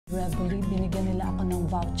Revolut, binigyan nila ako ng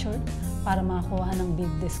voucher para makakuha ng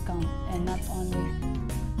big discount. And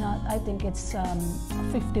I think it's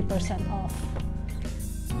 50% off.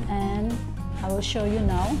 And I will show you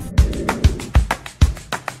now.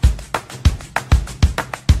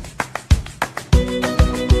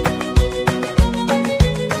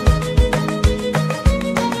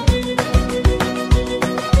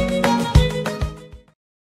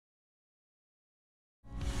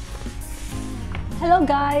 Hello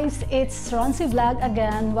guys, it's Rhonzie vlog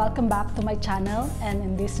again. Welcome back to my channel, and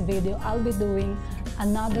in this video I'll be doing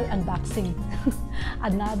another unboxing.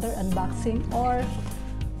 Another unboxing, or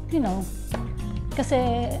you know,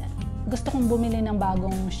 kasi gusto kong bumili ng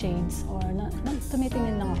bagong shades, or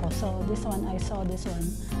tumitingin lang ako. So this one, I saw this one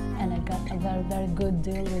and I got a very good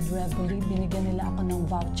deal with Revolut. Binigyan nila ako ng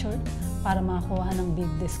voucher para makakuha ng big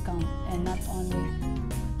discount, and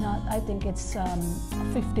I think it's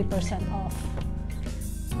 50% off.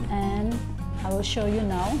 And I will show you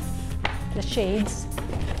now the shades.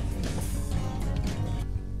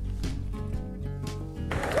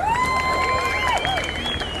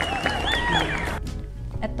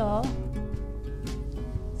 Ito,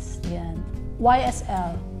 yan,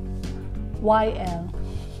 YSL, YL,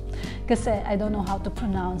 kasi I don't know how to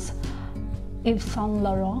pronounce Yves Saint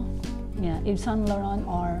Laurent, yeah, Yves Saint Laurent,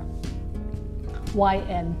 or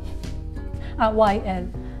YL, YL.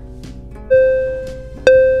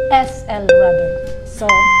 SL rather.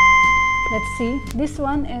 So let's see. This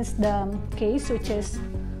one is the case, which is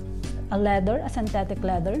a leather, a synthetic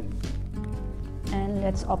leather. And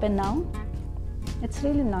let's open now. It's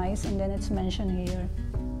really nice, and then it's mentioned here.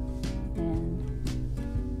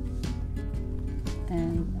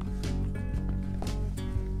 And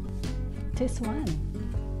this one.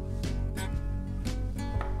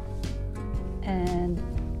 And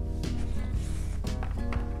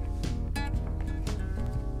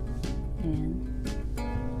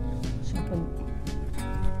so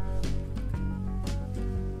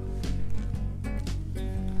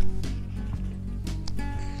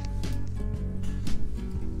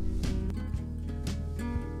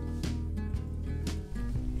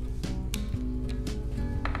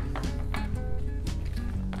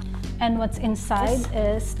and what's inside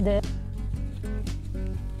is the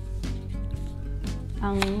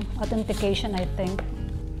authentication, I think.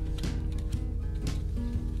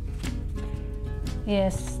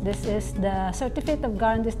 Yes, this is the certificate of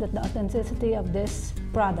guarantees that the authenticity of this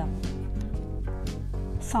product,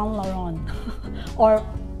 Saint Laurent, or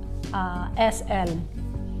SL,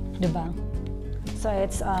 diba? So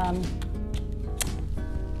it's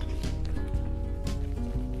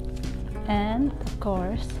and of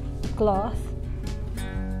course cloth.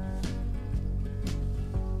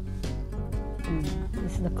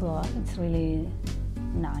 This is the cloth. It's really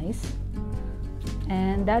nice,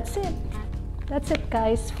 and that's it. That's it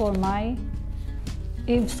guys for my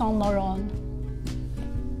Yves Saint Laurent.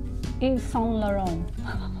 Yves Saint Laurent.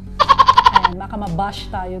 And baka mabash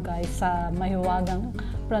tayo guys sa mahiwagang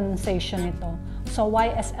pronunciation nito. So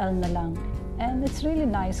YSL na lang. And it's really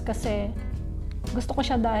nice kasi gusto ko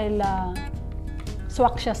siya dahil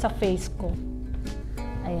swak siya sa face ko.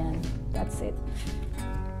 Ayan, that's it.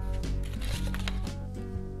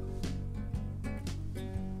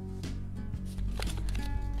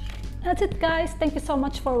 That's it guys. Thank you so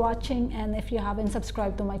much for watching, and if you haven't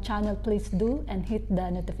subscribed to my channel, please do and hit the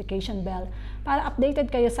notification bell para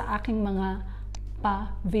updated kayo sa aking mga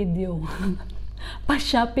pa-video,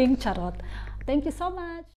 pa-shopping, charot. Thank you so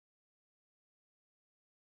much!